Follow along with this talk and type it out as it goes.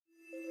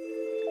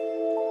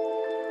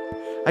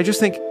I just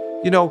think,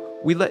 you know,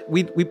 we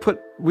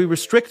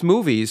restrict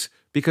movies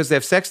because they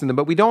have sex in them,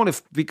 but we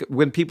don't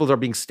when people are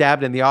being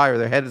stabbed in the eye or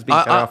their head is being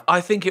cut off.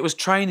 I think it was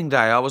Training Day.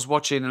 I was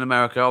watching in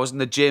America. I was in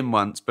the gym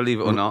once, believe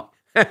it or not.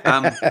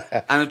 And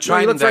a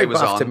Training Day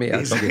was on. To me,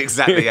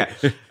 exactly, yeah.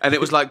 And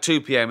it was like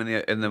 2 p.m.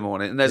 in the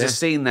morning. And there's a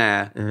scene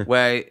there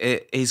where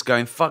he's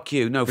going, "Fuck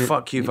you, no,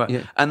 fuck you,"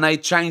 and they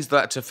changed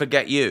that to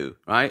 "forget you,"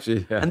 right?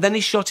 And then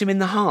he shot him in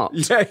the heart.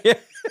 Yeah.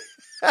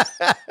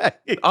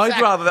 Exactly.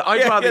 I'd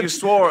rather you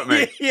swore at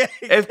me.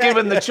 If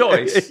given the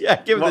choice,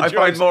 I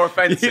find more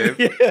offensive.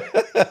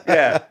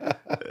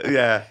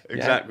 Yeah,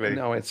 exactly.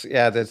 No,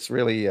 that's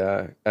really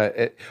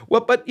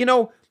but you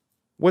know,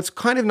 what's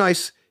kind of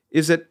nice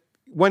is that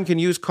one can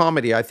use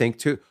comedy, I think,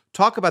 to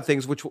talk about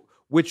things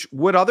which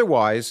would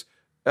otherwise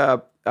be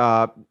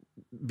of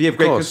great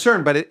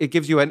concern, but it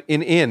gives you it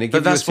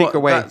gives you a secret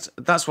way.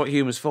 That's what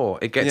humor's for.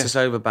 It gets us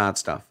over bad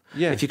stuff.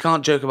 Yeah. If you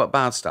can't joke about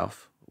bad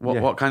stuff,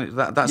 what kind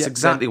of that's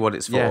exactly what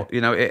it's for. Yeah.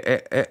 You know,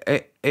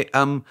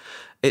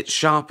 it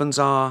sharpens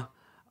our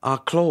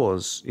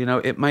claws. You know,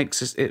 it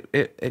makes us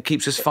it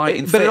keeps us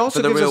fighting fit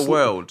for the real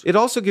world. It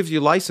also gives you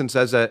license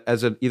as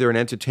either an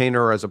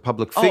entertainer or as a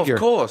public figure. Oh, of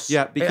course.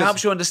 Yeah, because it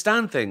helps you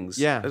understand things.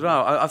 Yeah. As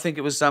well. I think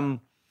it was a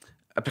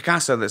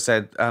Picasso that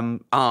said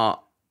art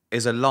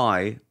is a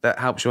lie that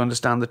helps you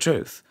understand the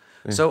truth.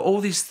 Yeah. So all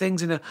these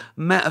things in a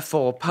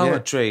metaphor,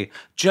 poetry,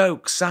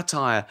 jokes,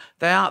 satire,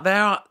 they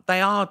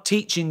are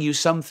teaching you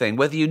something,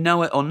 whether you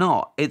know it or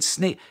not. It's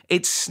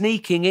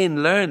sneaking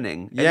in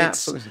learning. Yeah.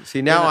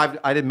 See, now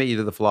I didn't meet you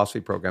to the philosophy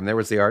program. There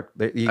was the art.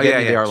 You gave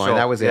me the art line.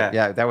 That was it.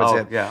 Yeah, that was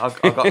it. Yeah,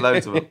 I've got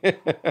loads of them.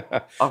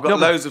 I've got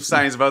loads of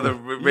sayings of other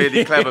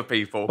really clever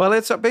people. Well,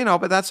 it's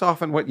but that's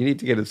often what you need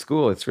to get at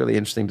school. It's really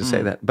interesting to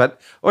say that,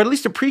 or at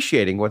least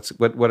appreciating what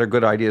are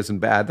good ideas and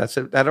bad.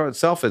 That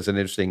itself is an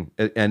interesting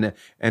and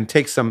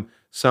takes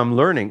some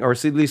learning, or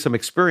at least some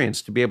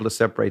experience, to be able to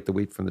separate the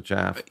wheat from the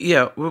chaff.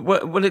 Yeah,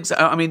 well,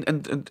 I mean,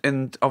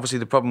 and obviously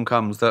the problem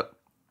comes that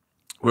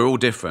we're all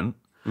different,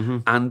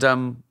 and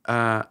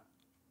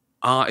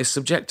art is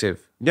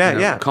subjective. Yeah,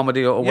 yeah.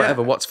 Comedy or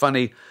whatever. What's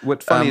funny?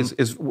 What funny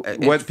is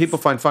what people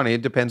find funny.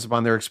 It depends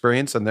upon their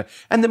experience and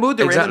the mood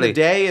they're in the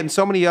day, and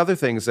so many other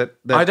things that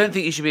I don't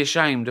think you should be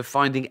ashamed of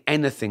finding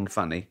anything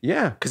funny.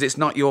 Yeah, because it's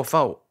not your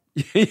fault.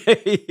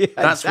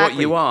 That's what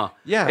you are.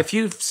 Yeah. If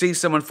you see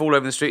someone fall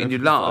over the street and you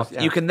laugh,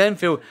 you can then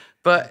feel.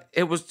 But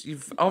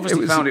you've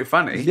obviously found it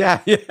funny. Yeah.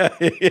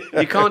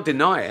 You can't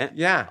deny it.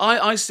 Yeah.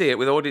 I see it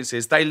with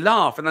audiences. They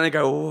laugh and then they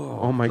go,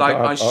 "Oh my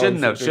God, I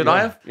shouldn't have. Should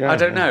I have? Yeah, I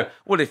don't know."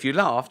 Well, if you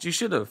laughed, you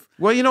should have.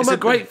 Well, you know, it's a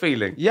great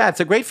feeling. Yeah, it's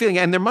a great feeling,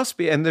 and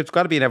there's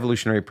got to be an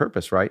evolutionary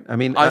purpose, right? I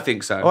mean, I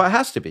think so. Oh, it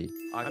has to be.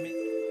 I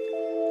mean.